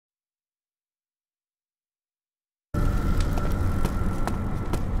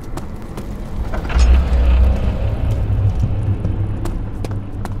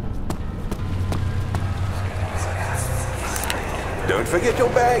forget your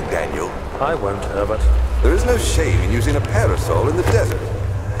bag, Daniel. I won't, Herbert. There is no shame in using a parasol in the desert.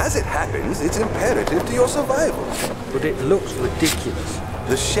 As it happens, it's imperative to your survival. But it looks ridiculous.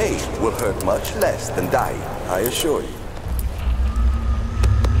 The shade will hurt much less than dying, I assure you.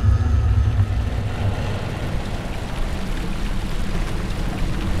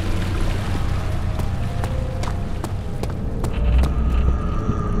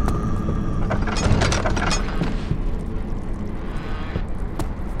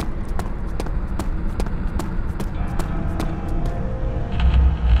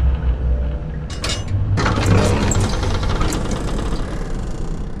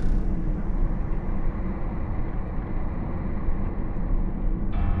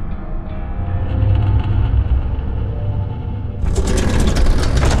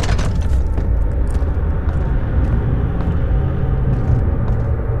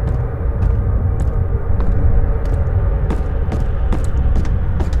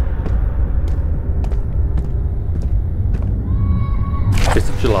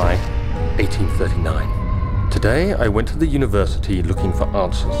 July 1839. Today I went to the university looking for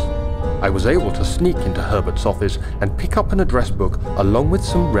answers. I was able to sneak into Herbert's office and pick up an address book along with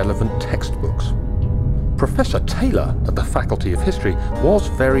some relevant textbooks. Professor Taylor at the Faculty of History was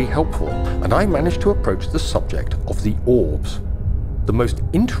very helpful, and I managed to approach the subject of the orbs. The most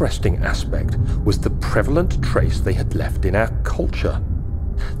interesting aspect was the prevalent trace they had left in our culture.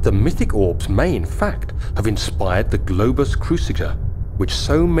 The mythic orbs may in fact have inspired the globus cruciger, which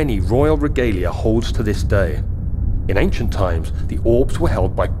so many royal regalia holds to this day. In ancient times, the orbs were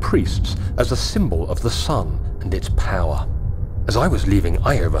held by priests as a symbol of the sun and its power. As I was leaving,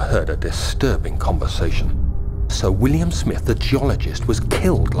 I overheard a disturbing conversation. Sir William Smith, the geologist, was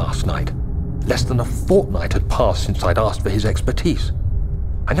killed last night. Less than a fortnight had passed since I'd asked for his expertise.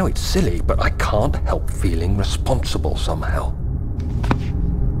 I know it's silly, but I can't help feeling responsible somehow.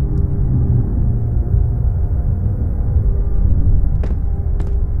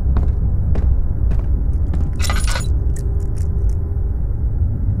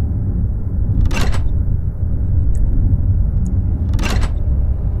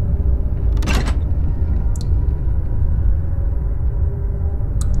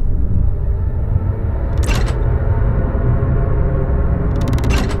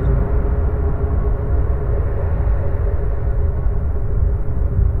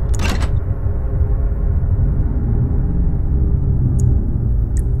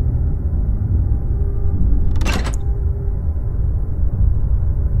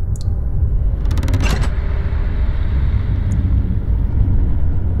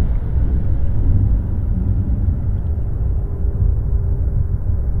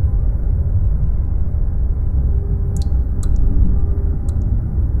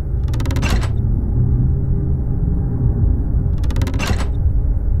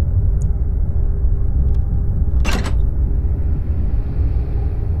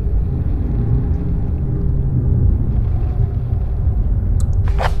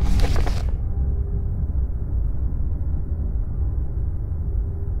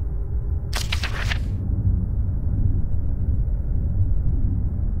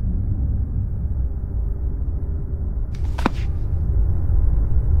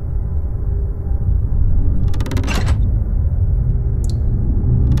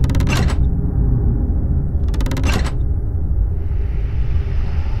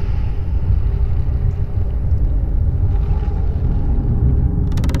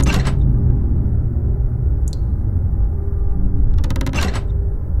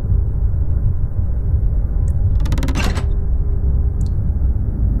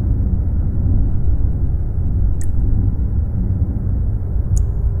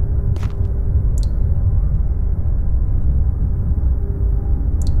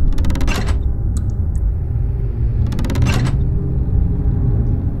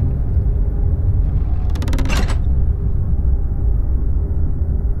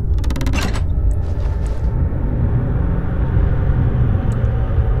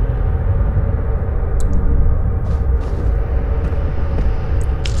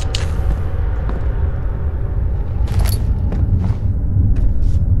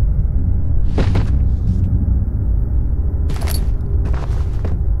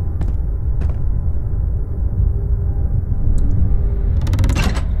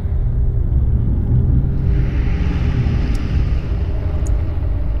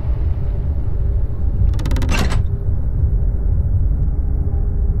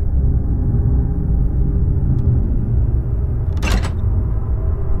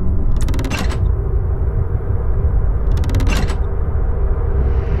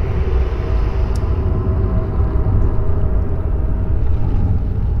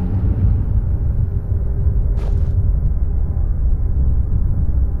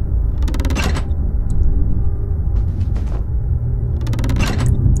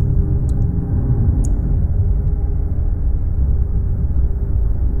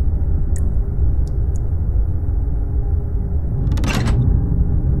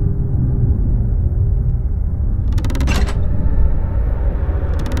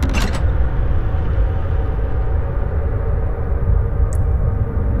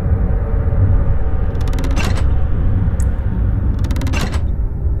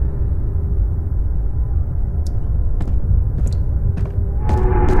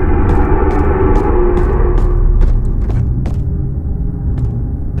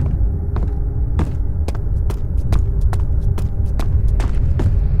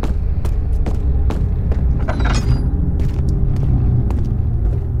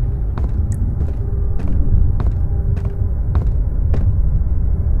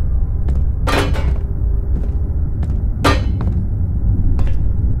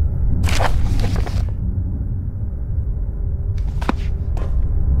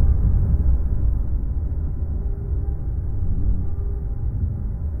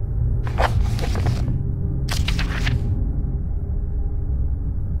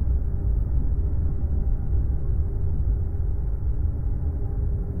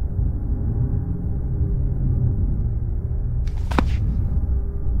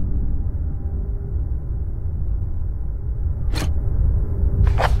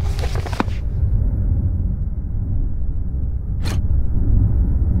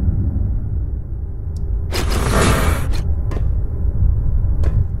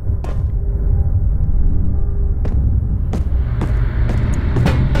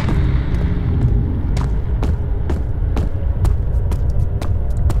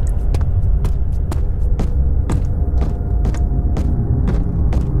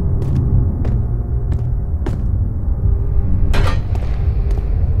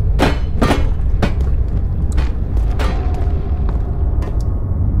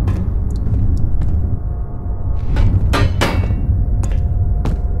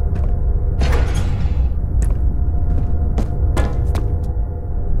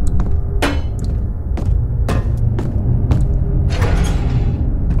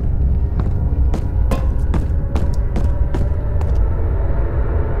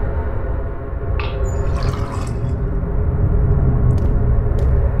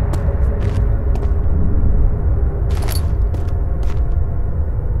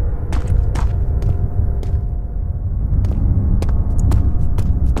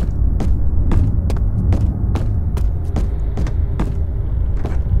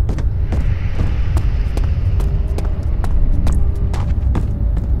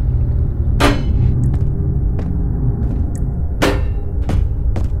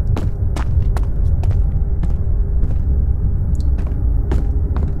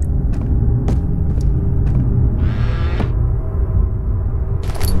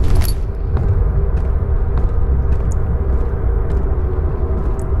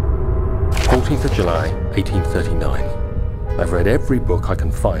 14th of July, 1839. I've read every book I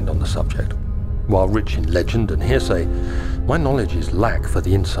can find on the subject. While rich in legend and hearsay, my knowledge is lack for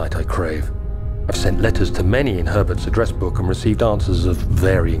the insight I crave. I've sent letters to many in Herbert's address book and received answers of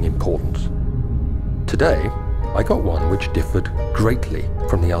varying importance. Today, I got one which differed greatly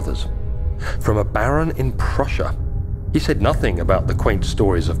from the others. From a baron in Prussia. He said nothing about the quaint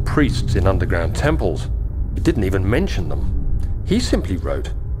stories of priests in underground temples. He didn't even mention them. He simply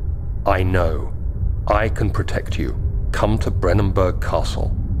wrote, "I know. I can protect you. Come to Brennenburg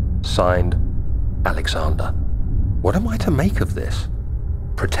Castle. Signed, Alexander." What am I to make of this?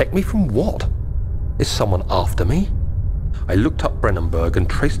 Protect me from what? Is someone after me? I looked up Brennenburg and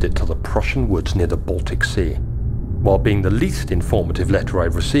traced it to the Prussian woods near the Baltic Sea. While being the least informative letter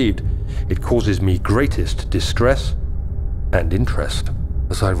I've received, it causes me greatest distress and interest.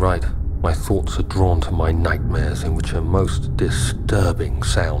 As I write, my thoughts are drawn to my nightmares in which a most disturbing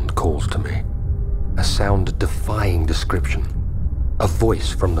sound calls to me. A sound defying description. A voice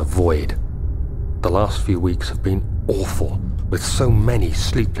from the void. The last few weeks have been awful, with so many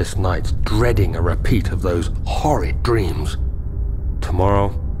sleepless nights dreading a repeat of those horrid dreams.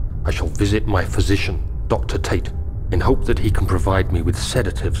 Tomorrow, I shall visit my physician, Dr. Tate, in hope that he can provide me with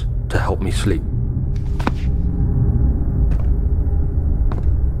sedatives to help me sleep.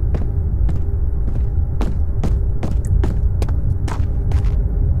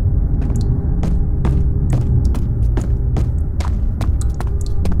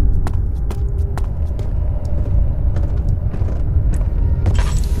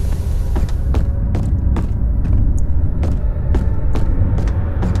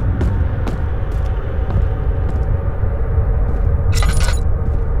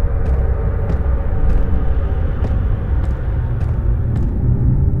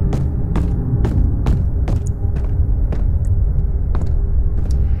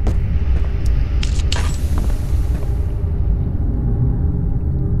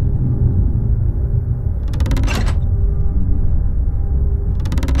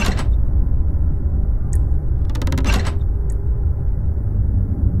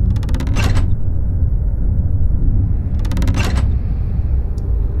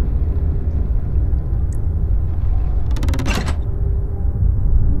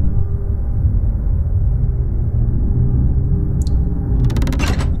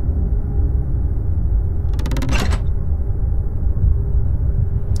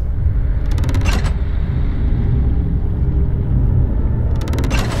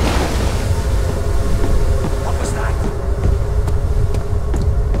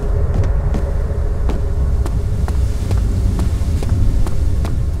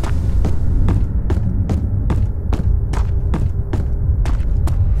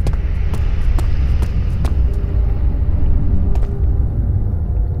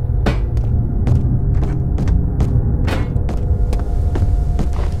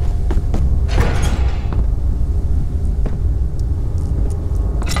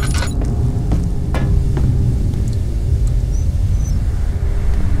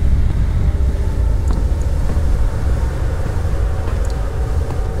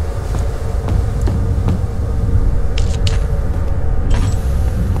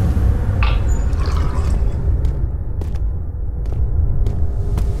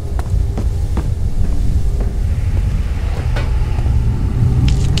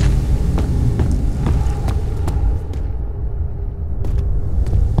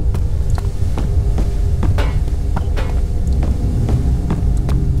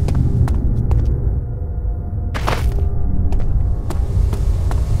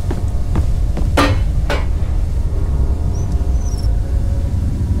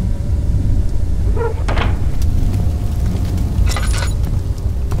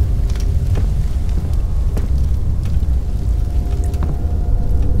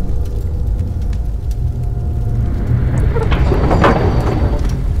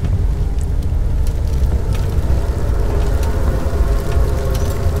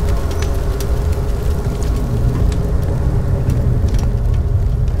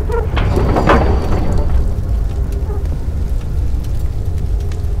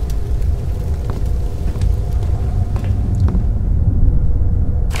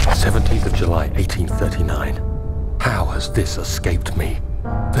 July 1839. How has this escaped me?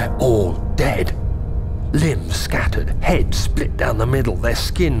 They're all dead. Limbs scattered, heads split down the middle, their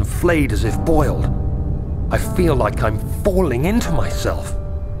skin flayed as if boiled. I feel like I'm falling into myself.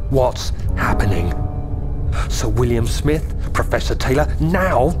 What's happening? Sir William Smith, Professor Taylor,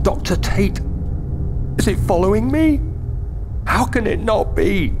 now Dr. Tate. Is it following me? How can it not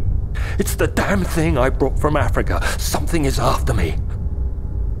be? It's the damn thing I brought from Africa. Something is after me.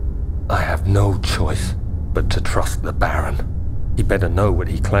 I have no choice but to trust the Baron. He better know what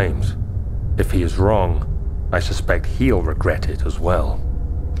he claims. If he is wrong, I suspect he'll regret it as well.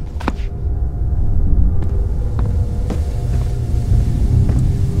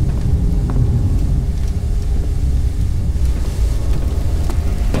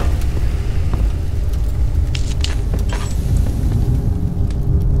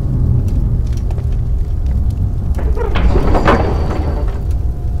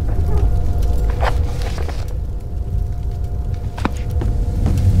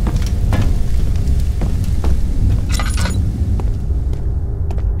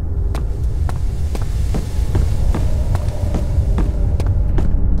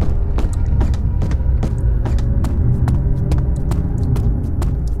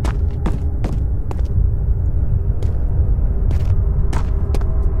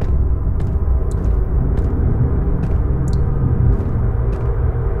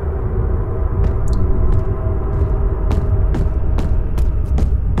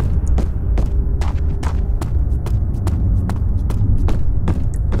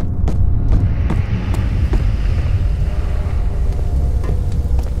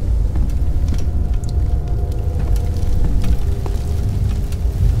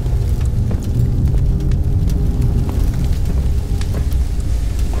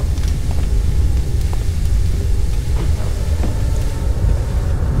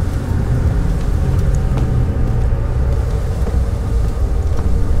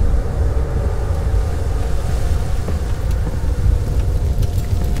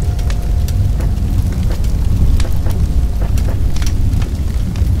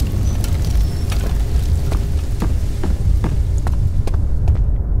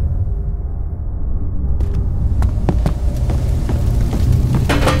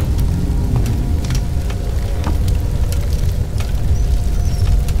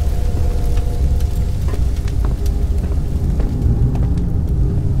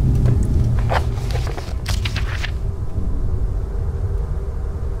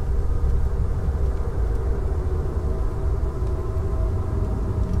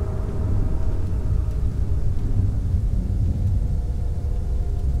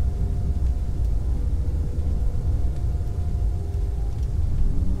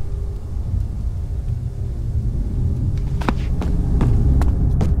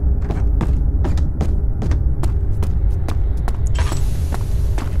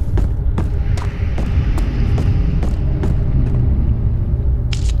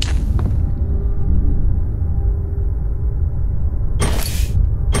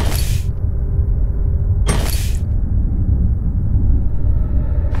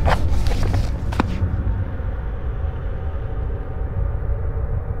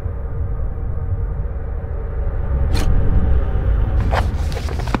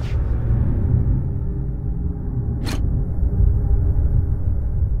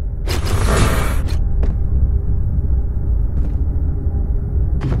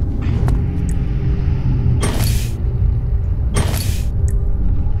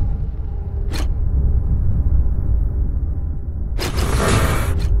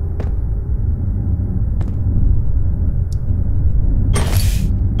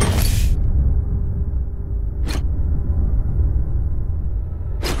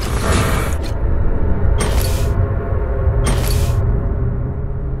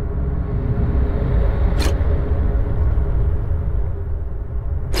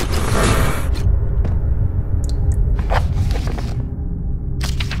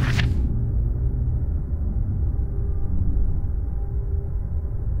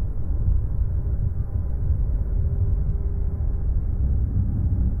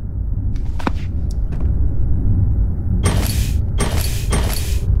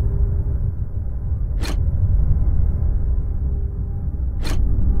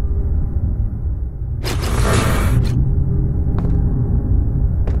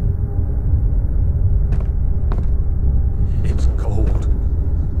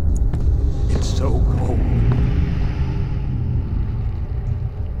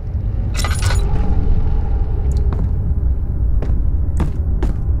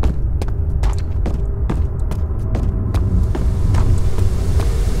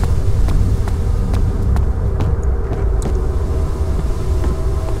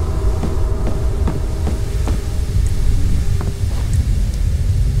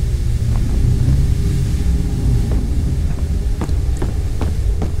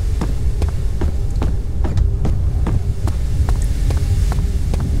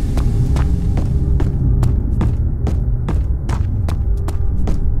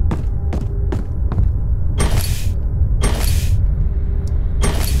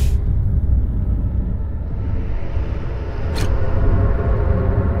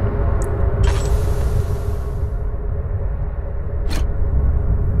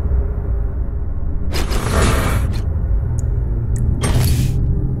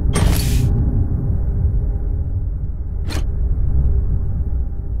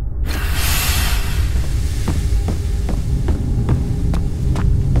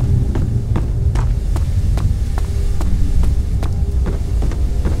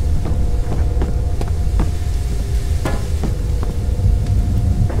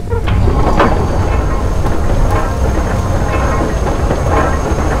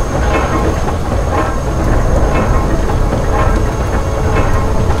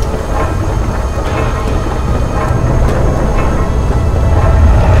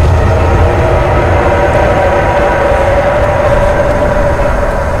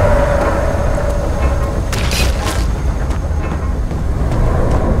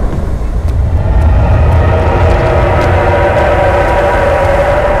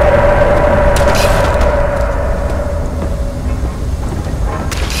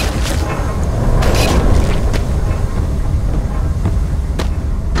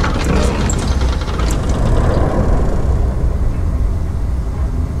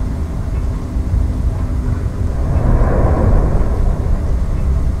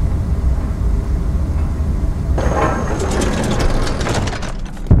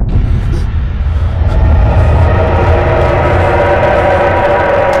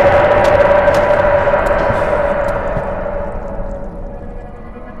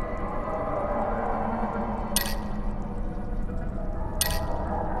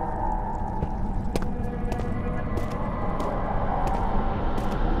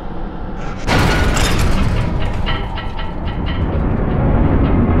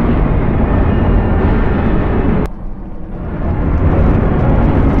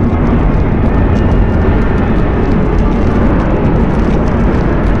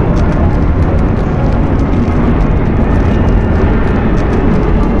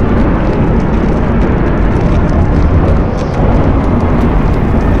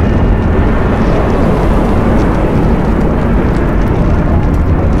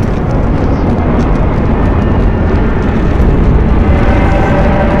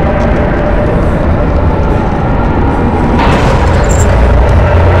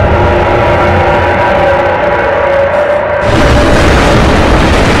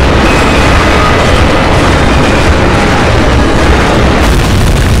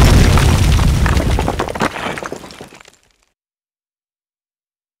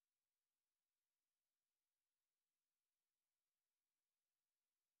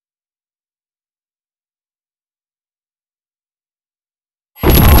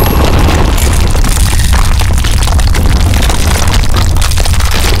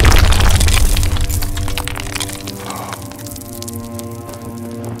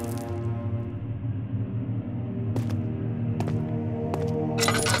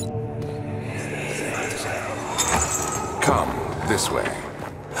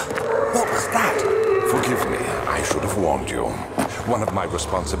 What was that? Forgive me, I should have warned you. One of my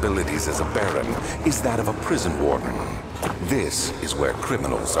responsibilities as a Baron is that of a prison warden. This is where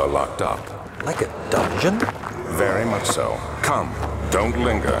criminals are locked up. Like a dungeon? Very much so. Come, don't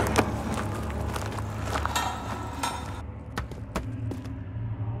linger.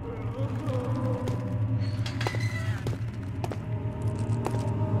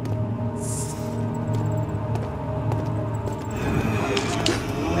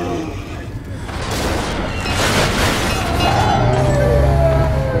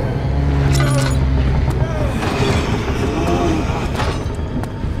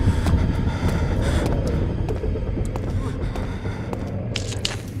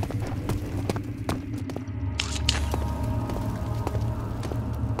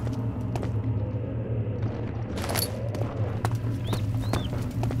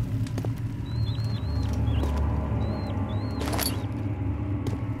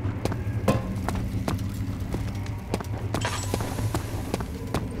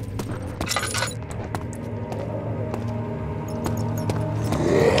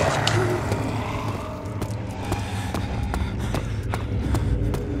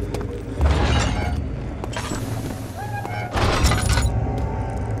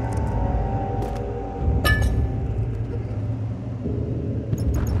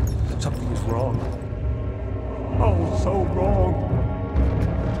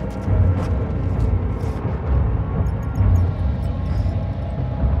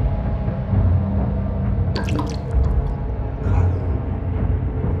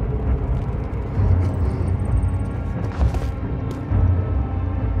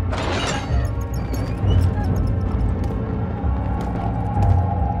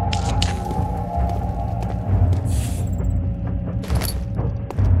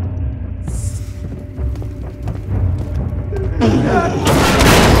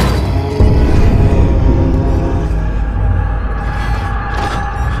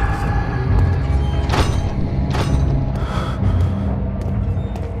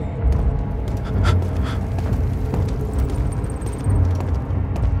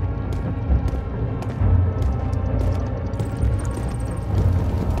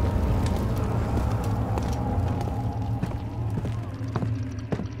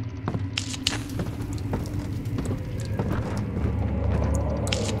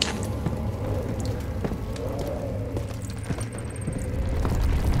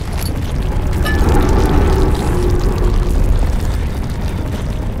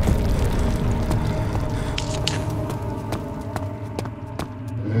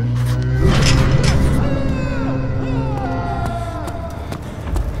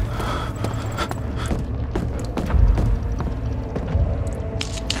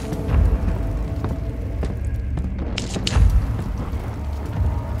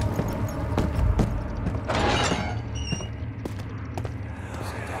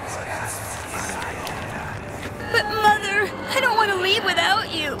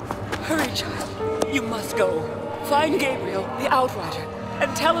 Find Gabriel, the Outrider,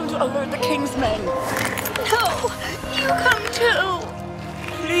 and tell him to alert the King's men. No, you come too.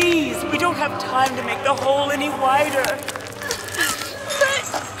 Please, we don't have time to make the hole any wider. But...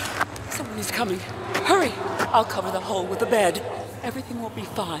 Someone is coming. Hurry! I'll cover the hole with a bed. Everything will be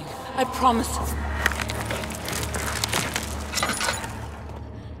fine. I promise.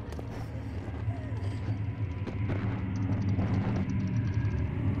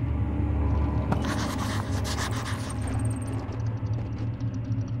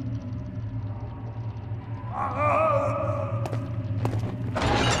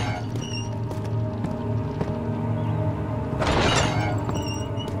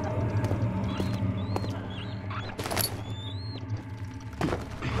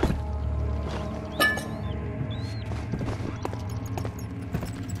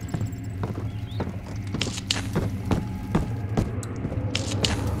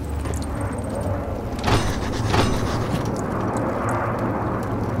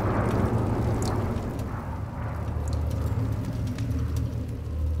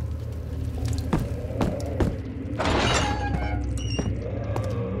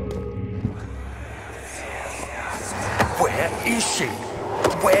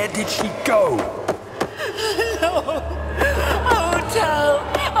 Where did she go? No, I won't tell.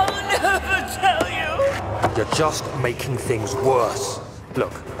 I'll never tell you. You're just making things worse.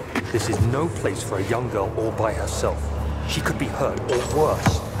 Look, this is no place for a young girl all by herself. She could be hurt or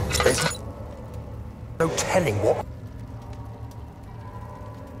worse. There's no telling what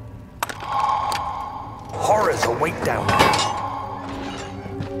horrors await down there.